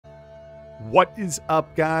What is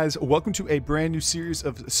up, guys? Welcome to a brand new series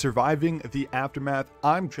of Surviving the Aftermath.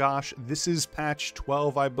 I'm Josh. This is patch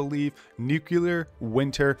 12, I believe, Nuclear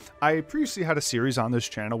Winter. I previously had a series on this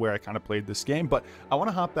channel where I kind of played this game, but I want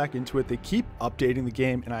to hop back into it. They keep updating the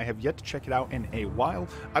game, and I have yet to check it out in a while.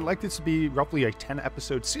 I'd like this to be roughly a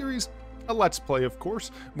 10-episode series, a let's play, of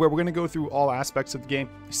course, where we're going to go through all aspects of the game,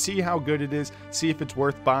 see how good it is, see if it's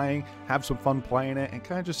worth buying, have some fun playing it, and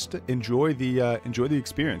kind of just enjoy the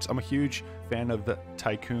experience. I'm a huge fan of the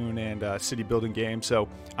tycoon and city building games, so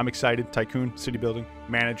I'm excited. Tycoon, city building,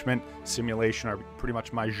 management, simulation are pretty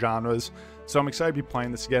much my genres, so I'm excited to be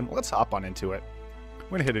playing this again. Let's hop on into it. I'm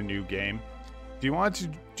going to hit a new game. Do you want to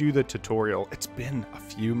do the tutorial? It's been a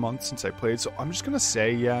few months since I played, so I'm just going to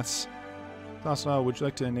say yes. Also, would you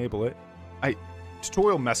like to enable it?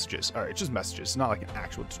 Tutorial messages. All right, just messages. It's not like an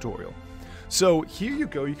actual tutorial. So here you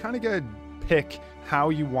go. You kind of got to pick how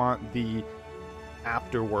you want the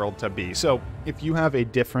afterworld to be. So if you have a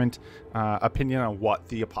different opinion on what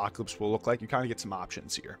the apocalypse will look like, you kind of get some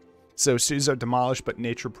options here. So cities are demolished, but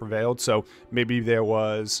nature prevailed. So maybe there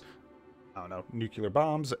was, I don't know, nuclear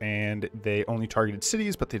bombs, and they only targeted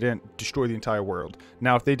cities, but they didn't destroy the entire world.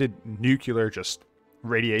 Now, if they did nuclear, just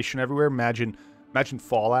radiation everywhere, imagine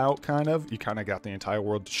Fallout, kind of. You kind of got the entire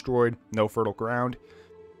world destroyed, no fertile ground.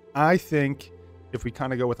 I think if we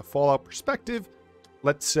kind of go with a Fallout perspective,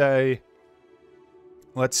 let's say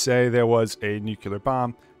there was a nuclear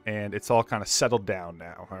bomb and it's all kind of settled down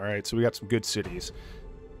now. All right, so we got some good cities.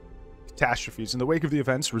 Catastrophes. In the wake of the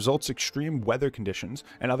events, results extreme weather conditions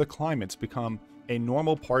and other climates become a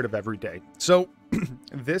normal part of every day. So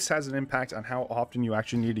this has an impact on how often you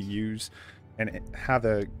actually need to use and how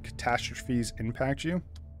the catastrophes impact you.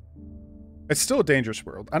 It's still a dangerous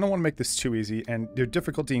world. I don't want to make this too easy, and their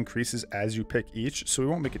difficulty increases as you pick each, so we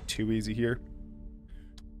won't make it too easy here.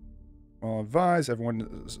 Well advised,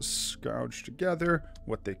 everyone scourged together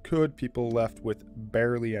what they could. People left with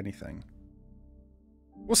barely anything.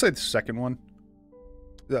 We'll say the second one.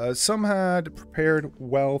 Some had prepared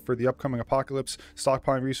well for the upcoming apocalypse,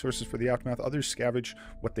 stockpiling resources for the aftermath. Others scavenged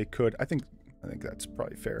what they could. I think that's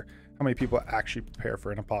probably fair. How many people actually prepare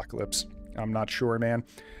for an apocalypse? I'm not sure, man.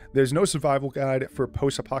 There's no survival guide for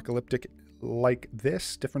post-apocalyptic like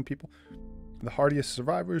this. Different people. The hardiest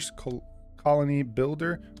survivors, colony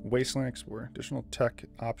builder, wasteland explorer. Additional tech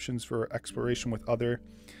options for exploration with other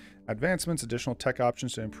advancements. Additional tech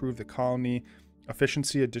options to improve the colony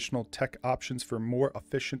efficiency. Additional tech options for more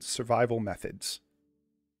efficient survival methods.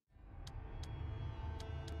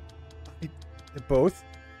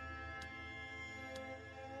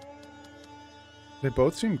 They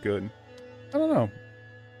both seem good. I don't know.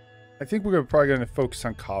 I think we're probably going to focus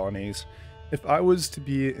on colonies. If I was to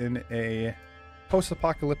be in a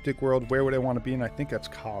post-apocalyptic world, where would I want to be? And I think that's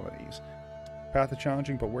colonies. Path is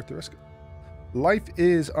challenging, but worth the risk. Life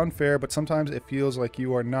is unfair, but sometimes it feels like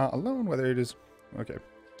you are not alone, whether it is... Okay.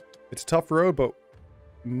 It's a tough road, but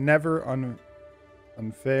never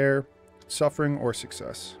unfair, suffering, or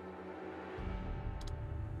success.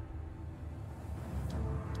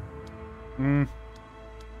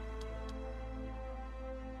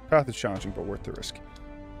 Path is challenging, but worth the risk.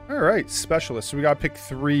 Alright, specialists. So we gotta pick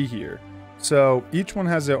 3 here. So each one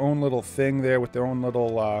has their own little thing there with their own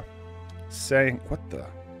little saying. What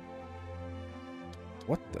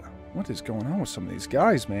is going on with some of these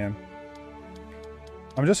guys, man?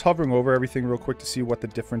 I'm just hovering over everything real quick to see what the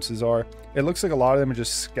differences are. It looks like a lot of them are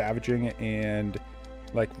just scavenging and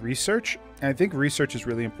like research. And I think research is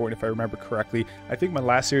really important if I remember correctly. I think my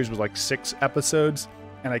last series was like 6 episodes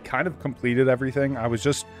and I kind of completed everything. I was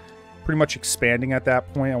just pretty much expanding at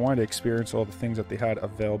that point. I wanted to experience all the things that they had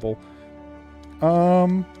available.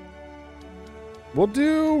 We'll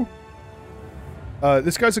do...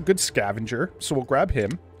 this guy's a good scavenger, so we'll grab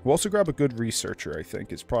him. We'll also grab a good researcher, I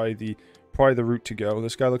think, is probably the route to go.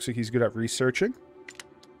 This guy looks like he's good at researching.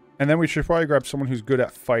 And then we should probably grab someone who's good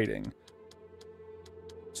at fighting.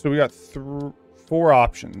 So we got 4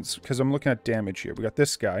 options, because I'm looking at damage here. We got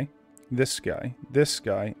this guy, this guy, this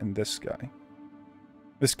guy, and this guy.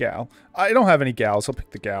 This gal. I don't have any gals. I'll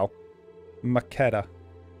pick the gal. Marquetta.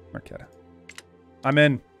 I'm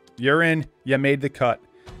in. You're in. You made the cut.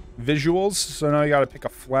 Visuals. So now you got to pick a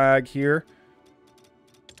flag here.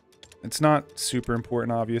 It's not super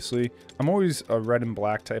important, obviously. I'm always a red and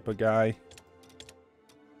black type of guy.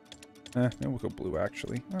 Maybe we'll go blue,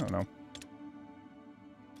 actually. I don't know.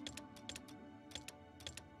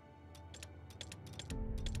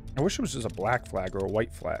 I wish it was just a black flag or a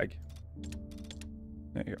white flag.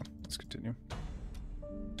 There you go. Let's continue.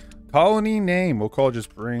 Colony name. We'll call it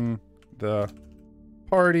just Bring the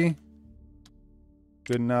Party.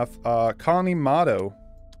 Good enough. Colony motto.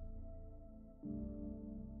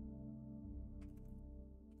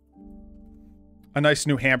 a nice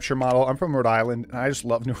New Hampshire model. I'm from Rhode Island, and I just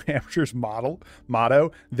love New Hampshire's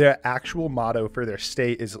motto. Their actual motto for their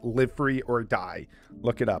state is "Live free or die."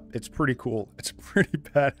 Look it up. It's pretty cool. It's pretty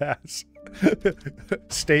badass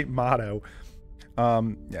state motto.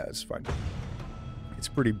 Yeah, it's fine. It's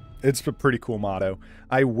a pretty cool motto.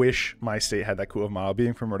 I wish my state had that cool of motto.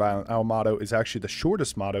 Being from Rhode Island, our motto is actually the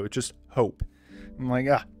shortest motto. It's just hope. I'm like,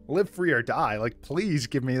 live free or die. Like, please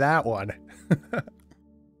give me that one.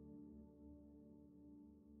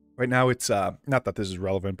 Right now it's, not that this is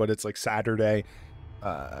relevant, but it's like Saturday,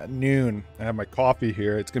 noon. I have my coffee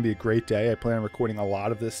here. It's going to be a great day. I plan on recording a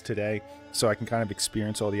lot of this today so I can kind of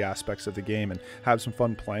experience all the aspects of the game and have some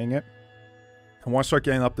fun playing it. I want to start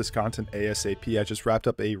getting up this content ASAP. I just wrapped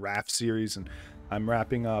up a raft series, and I'm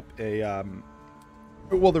wrapping up a,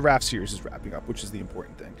 well, the raft series is wrapping up, which is the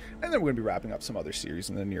important thing. And then we're going to be wrapping up some other series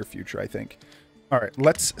in the near future, I think. All right,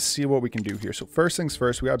 let's see what we can do here. So first things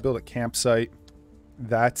first, we got to build a campsite.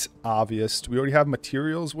 That's obvious. Do we already have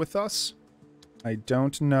materials with us? I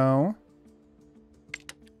don't know.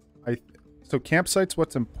 So campsite's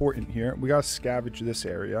what's important here. We got to scavenge this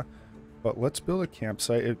area. But let's build a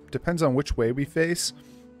campsite. It depends on which way we face.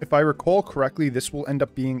 If I recall correctly, this will end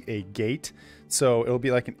up being a gate. So it'll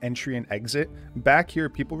be like an entry and exit. Back here,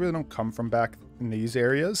 people really don't come from back in these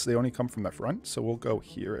areas. They only come from the front. So we'll go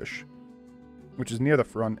here-ish, which is near the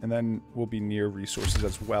front. And then we'll be near resources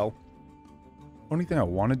as well. Only thing I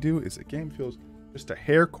want to do is the game feels just a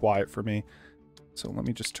hair quiet for me. So let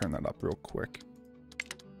me just turn that up real quick.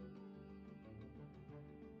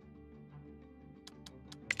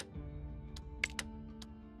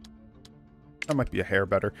 That might be a hair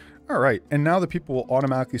better. All right, and now the people will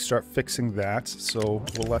automatically start fixing that. So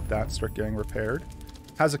we'll let that start getting repaired.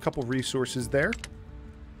 Has a couple resources there.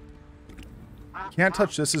 Can't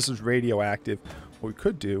touch this. This is radioactive. What we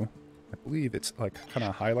could do, I believe it's like kind of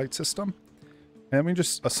a highlight system. And we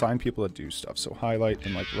just assign people to do stuff. So highlight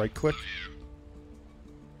and like right click.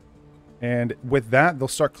 And with that, they'll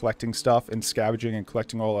start collecting stuff and scavenging and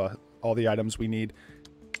collecting all the items we need.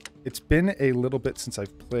 It's been a little bit since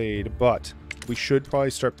I've played, but we should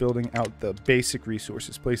probably start building out the basic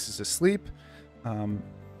resources. Places to sleep.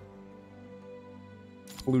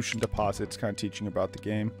 Pollution deposits, kind of teaching about the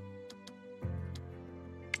game.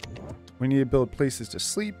 We need to build places to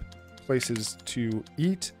sleep, places to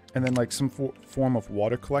eat, and then like some form of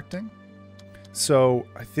water collecting. So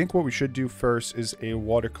I think what we should do first is a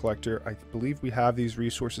water collector. I believe we have these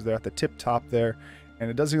resources there at the tip top there, and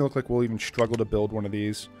it doesn't look like we'll even struggle to build one of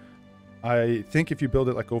these. I think if you build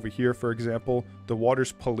it like over here, for example, the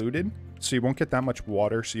water's polluted, so you won't get that much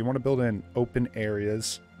water. So you want to build it in open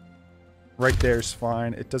areas. Right there is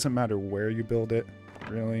fine. It doesn't matter where you build it,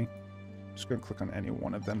 really. I'm just going to click on any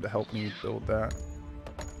one of them to help me build that.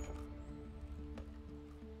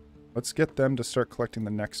 Let's get them to start collecting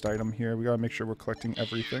the next item here. We got to make sure we're collecting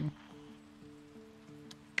everything.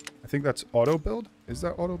 I think that's auto build. Is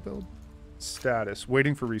that auto build? Status.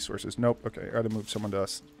 Waiting for resources. Nope. Okay, I got to move someone to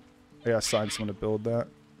us. I gotta assign someone to build that.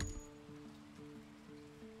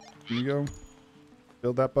 Here you go.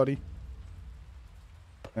 Build that, buddy.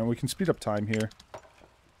 And we can speed up time here.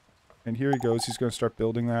 And here he goes. He's gonna start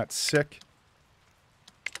building that. Sick.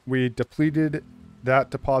 We depleted. That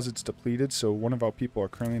deposit's depleted, so one of our people are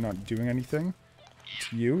currently not doing anything.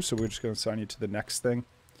 It's you, so we're just gonna assign you to the next thing.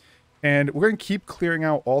 And we're gonna keep clearing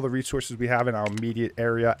out all the resources we have in our immediate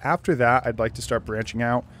area. After that, I'd like to start branching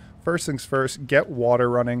out. First things first, get water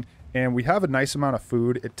running. And we have a nice amount of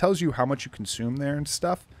food. It tells you how much you consume there and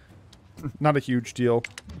stuff. Not a huge deal.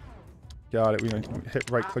 Got it. We hit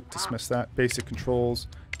right click, dismiss that. Basic controls.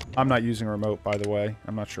 I'm not using a remote, by the way.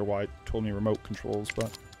 I'm not sure why it told me remote controls,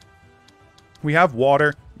 but we have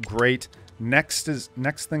water. Great. Next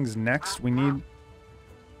thing's next. We need,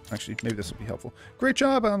 actually, maybe this will be helpful. Great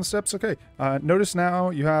job on the steps. Okay. Notice now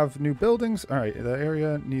you have new buildings. All right. The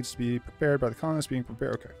area needs to be prepared by the colonists being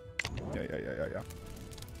prepared. Okay. Yeah.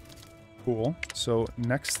 Cool. So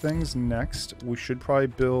next thing's next. We should probably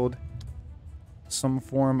build some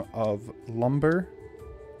form of lumber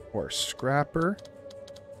or scrapper.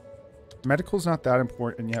 Medical's not that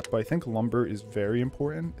important yet, but I think lumber is very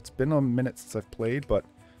important. It's been a minute since I've played, but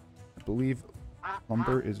I believe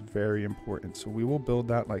lumber is very important. So we will build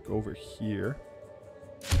that like over here.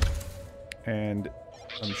 And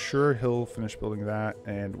I'm sure he'll finish building that.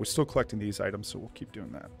 And we're still collecting these items, so we'll keep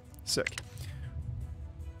doing that. Sick.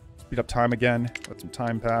 Speed up time again. Let some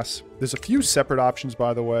time pass. There's a few separate options,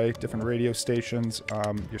 by the way. Different radio stations.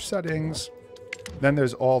 Your settings. Then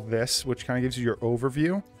there's all this, which kind of gives you your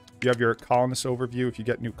overview. You have your colonist overview if you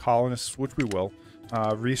get new colonists, which we will.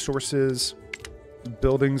 Resources.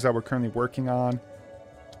 Buildings that we're currently working on.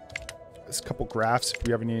 a couple graphs if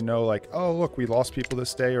we ever need to know, like, oh, look, we lost people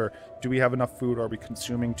this day, or do we have enough food? Are we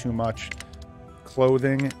consuming too much?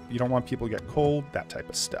 Clothing, you don't want people to get cold, that type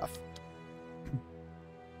of stuff.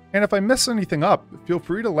 And if I mess anything up, feel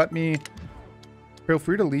free to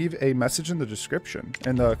leave a message in the description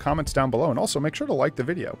and the comments down below. And also make sure to like the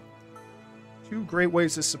video. 2 great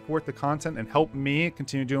ways to support the content and help me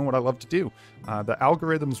continue doing what I love to do. The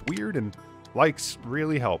algorithm's weird and likes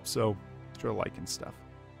really help, so make sure to like and stuff.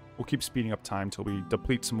 We'll keep speeding up time till we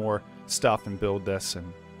deplete some more stuff and build this.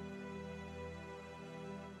 And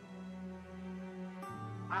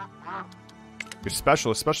your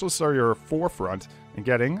specialists are your forefront in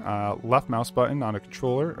getting left mouse button on a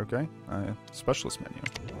controller. Okay, specialist menu.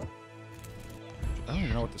 I don't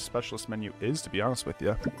even know what the specialist menu is, to be honest with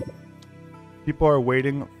you. People are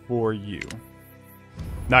waiting for you.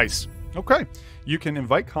 Nice. Okay, you can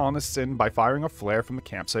invite colonists in by firing a flare from the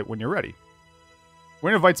campsite when you're ready. We're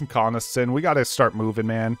gonna invite some colonists in. We gotta start moving,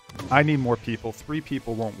 man. I need more people. 3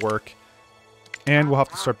 people won't work. And we'll have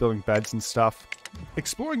to start building beds and stuff.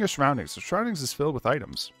 Exploring your surroundings. The surroundings is filled with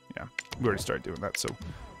items. Yeah, we already started doing that, so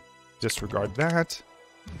disregard that.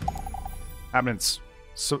 Habitants.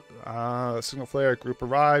 So, signal flare group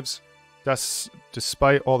arrives.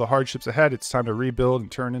 Despite all the hardships ahead, it's time to rebuild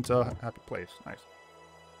and turn into a happy place. Nice.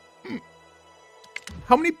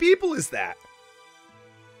 How many people is that?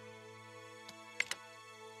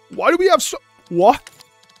 Why do we have so... What?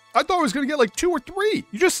 I thought I was going to get like 2 or 3.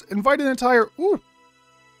 You just invited an entire... Ooh.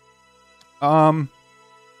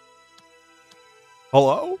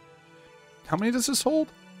 Hello? How many does this hold?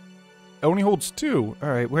 It only holds 2.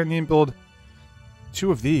 Alright, we're going to build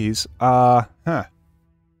 2 of these. Huh.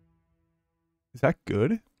 Is that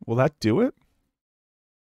good? Will that do it?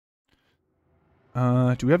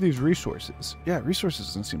 Do we have these resources? Yeah, resources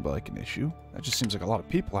doesn't seem like an issue. That just seems like a lot of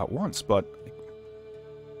people at once, but...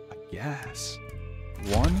 I guess.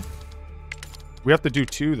 1? We have to do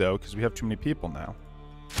 2, though, because we have too many people now.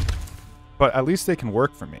 But at least they can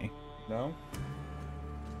work for me. No?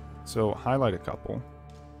 So, highlight a couple.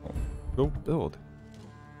 Oh, go build.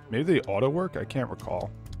 Maybe they auto-work? I can't recall.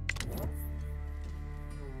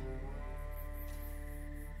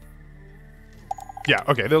 Yeah,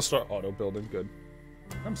 okay, they'll start auto-building. Good.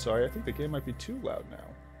 I'm sorry, I think the game might be too loud now.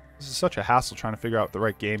 This is such a hassle trying to figure out the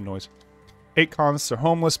right game noise. 8 colonists are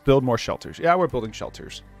homeless. Build more shelters. Yeah, we're building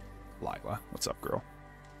shelters. Lila, what's up, girl?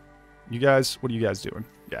 You guys, what are you guys doing?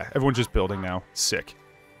 Yeah, everyone's just building now. Sick.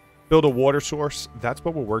 Build a water source. That's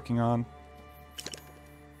what we're working on.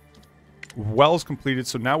 Well's completed,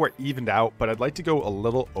 so now we're evened out, but I'd like to go a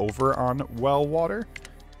little over on well water.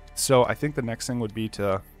 So I think the next thing would be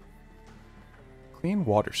to clean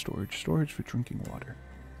water storage. Storage for drinking water.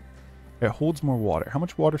 It holds more water. How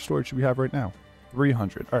much water storage do we have right now?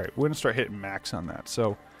 300. All right, we're going to start hitting max on that.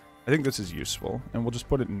 So I think this is useful, and we'll just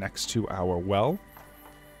put it next to our well.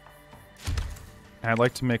 And I'd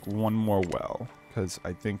like to make 1 more well, because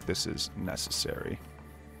I think this is necessary.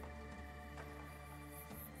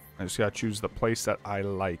 I just gotta choose the place that I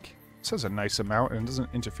like. This has a nice amount, and it doesn't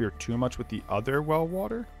interfere too much with the other well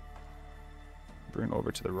water. Bring it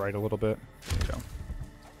over to the right a little bit. There we go.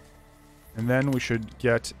 And then we should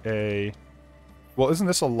get a... Well, isn't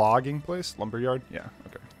this a logging place? Lumberyard? Yeah,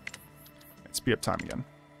 okay. Let's speed up time again.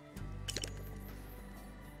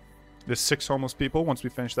 There's 6 homeless people. Once we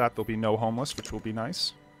finish that, there'll be no homeless, which will be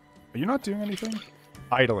nice. Are you not doing anything?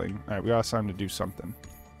 Idling. Alright, we got time to do something.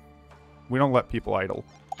 We don't let people idle.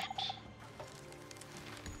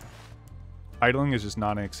 Idling is just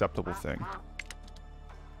not an acceptable thing.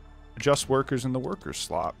 Adjust workers in the workers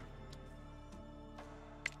slot.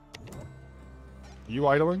 Are you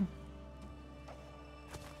idling?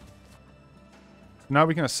 Now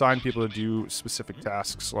we can assign people to do specific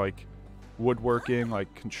tasks like woodworking,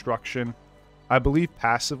 like construction. I believe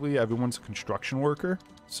passively everyone's a construction worker,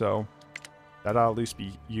 so that'll at least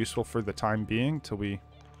be useful for the time being till we...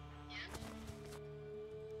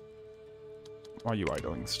 Why are you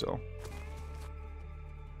idling still?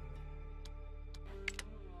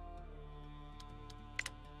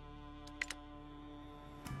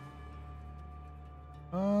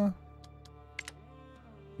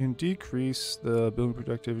 You can decrease the building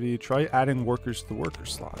productivity. Try adding workers to the worker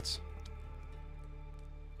slots.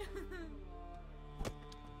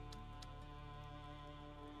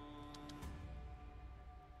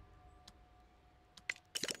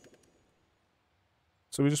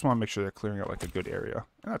 So we just want to make sure they're clearing out like a good area.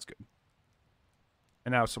 And that's good.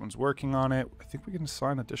 And now someone's working on it. I think we can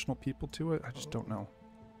assign additional people to it. I just don't know.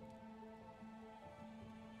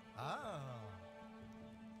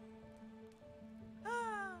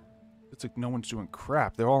 It's like no one's doing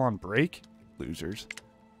crap. They're all on break. Losers.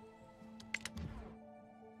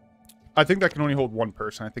 I think that can only hold one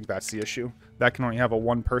person. I think that's the issue. That can only have a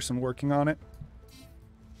one person working on it.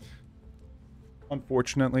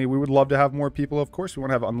 Unfortunately, we would love to have more people. Of course, we want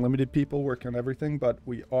to have unlimited people working on everything, but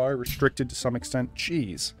we are restricted to some extent.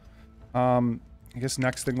 Jeez. I guess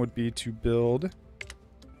next thing would be to build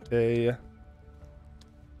a...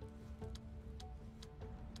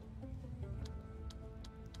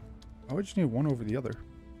 Why would you need one over the other?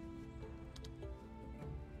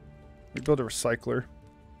 We build a recycler.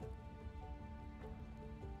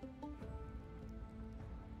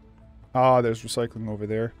 Ah, there's recycling over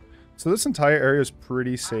there. So this entire area is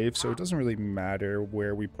pretty safe, so it doesn't really matter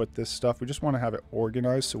where we put this stuff. We just want to have it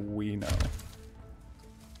organized so we know.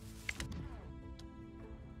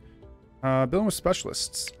 Building with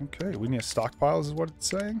specialists. Okay, we need a stockpile is what it's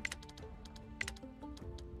saying.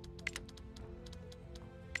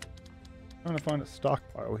 Trying to find a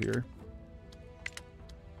stockpile here.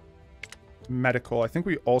 Medical. I think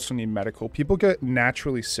we also need medical. People get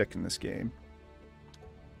naturally sick in this game.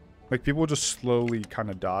 Like, people just slowly kind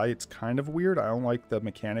of die. It's kind of weird. I don't like the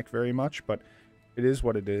mechanic very much, but it is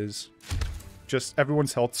what it is. Just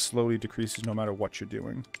everyone's health slowly decreases no matter what you're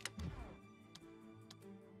doing.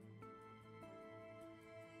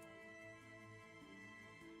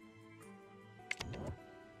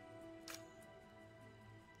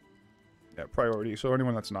 Yeah, priority. So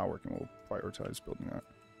anyone that's not working will prioritize building that.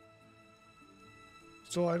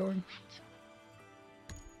 Still idling?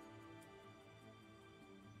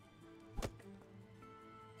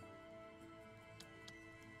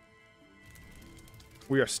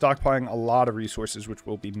 We are stockpiling a lot of resources, which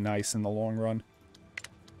will be nice in the long run.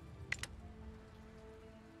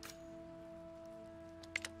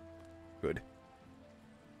 Good.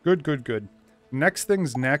 Good, good, good. Next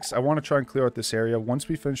thing's next. I want to try and clear out this area. Once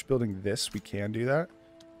we finish building this, we can do that.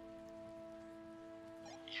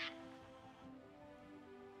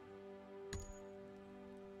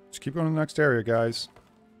 Just keep going to the next area, guys.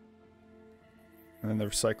 And then the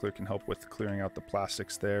recycler can help with clearing out the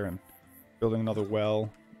plastics there and building another well.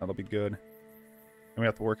 That'll be good. And we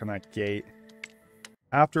have to work on that gate.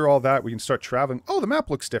 After all that, we can start traveling. Oh, the map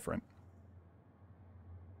looks different.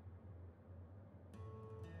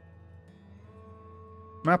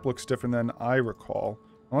 Map looks different than I recall.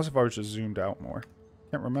 Unless if I was just zoomed out more.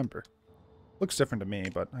 Can't remember. Looks different to me,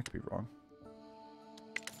 but I could be wrong.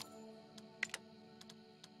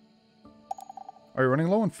 Are you running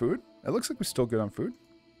low on food? It looks like we're still good on food.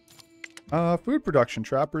 Food production,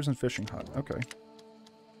 trappers, and fishing hut. Okay.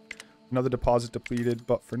 Another deposit depleted,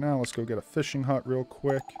 but for now, let's go get a fishing hut real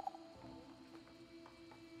quick.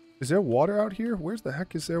 Is there water out here? Where's the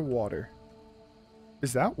heck is there water?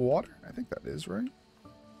 Is that water? I think that is, right?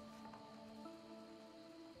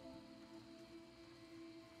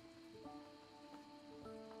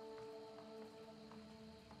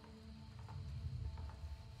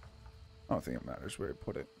 I don't think it matters where I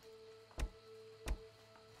put it.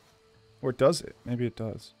 Or does it? Maybe it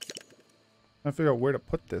does. I'm trying to figure out where to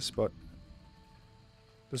put this, but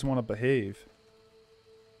it doesn't want to behave.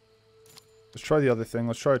 Let's try the other thing.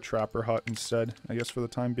 Let's try a trapper hut instead, I guess, for the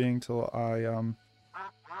time being, till I,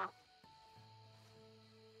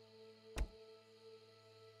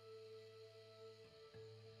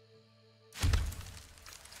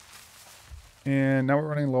 And now we're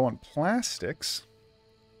running low on plastics.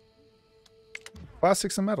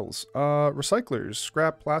 Plastics and metals. Recyclers.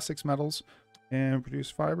 Scrap plastics, metals, and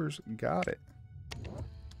produce fibers. Got it.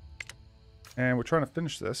 And we're trying to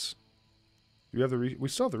finish this. We have we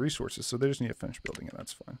still have the resources, so they just need to finish building it.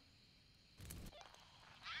 That's fine.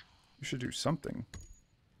 We should do something.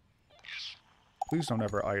 Please don't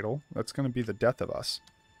ever idle. That's going to be the death of us.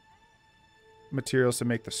 Materials to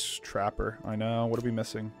make this trapper. I know. What are we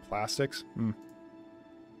missing? Plastics?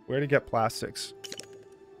 Where to get plastics?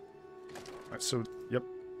 Alright, so, yep.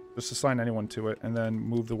 Just assign anyone to it, and then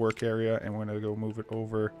move the work area, and we're going to go move it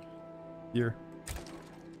over here.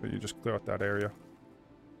 So you just clear out that area.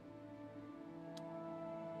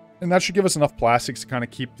 And that should give us enough plastics to kind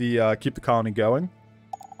of keep the colony going.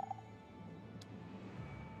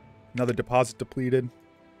 Another deposit depleted.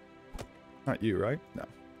 Not you, right? No.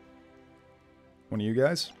 One of you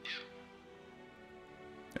guys?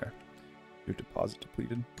 Yeah. Your deposit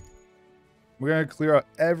depleted. We're going to clear out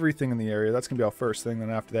everything in the area. That's going to be our first thing.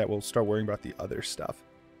 Then after that, we'll start worrying about the other stuff.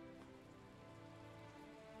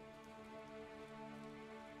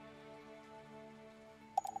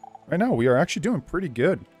 Right now, we are actually doing pretty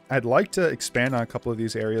good. I'd like to expand on a couple of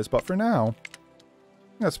these areas, but for now,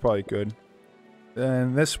 that's probably good.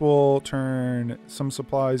 And this will turn some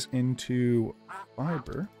supplies into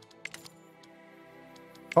fiber.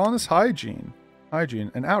 Colonist hygiene.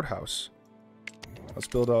 Hygiene. An outhouse. Let's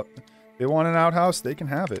build up. They want an outhouse, they can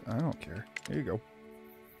have it. I don't care. There you go.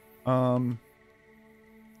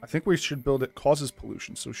 I think we should build it. Causes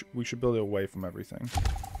pollution, so we should build it away from everything.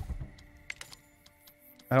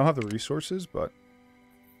 I don't have the resources, but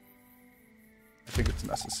I think it's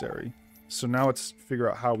necessary. So now let's figure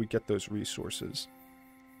out how we get those resources.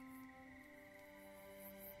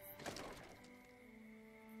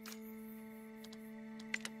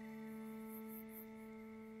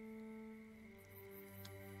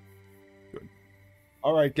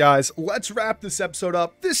 All right, guys, let's wrap this episode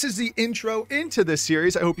up. This is the intro into this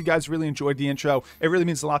series. I hope you guys really enjoyed the intro. It really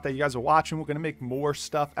means a lot that you guys are watching. We're going to make more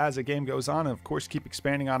stuff as the game goes on, and of course, keep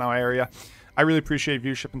expanding on our area. I really appreciate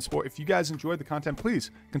viewership and support. If you guys enjoyed the content, please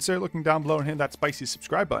consider looking down below and hitting that spicy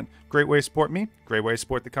subscribe button. Great way to support me. Great way to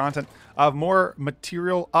support the content. I have more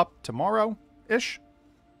material up tomorrow-ish.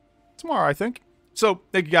 Tomorrow, I think. So,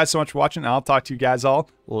 thank you guys so much for watching, and I'll talk to you guys all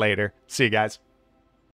later. See you guys.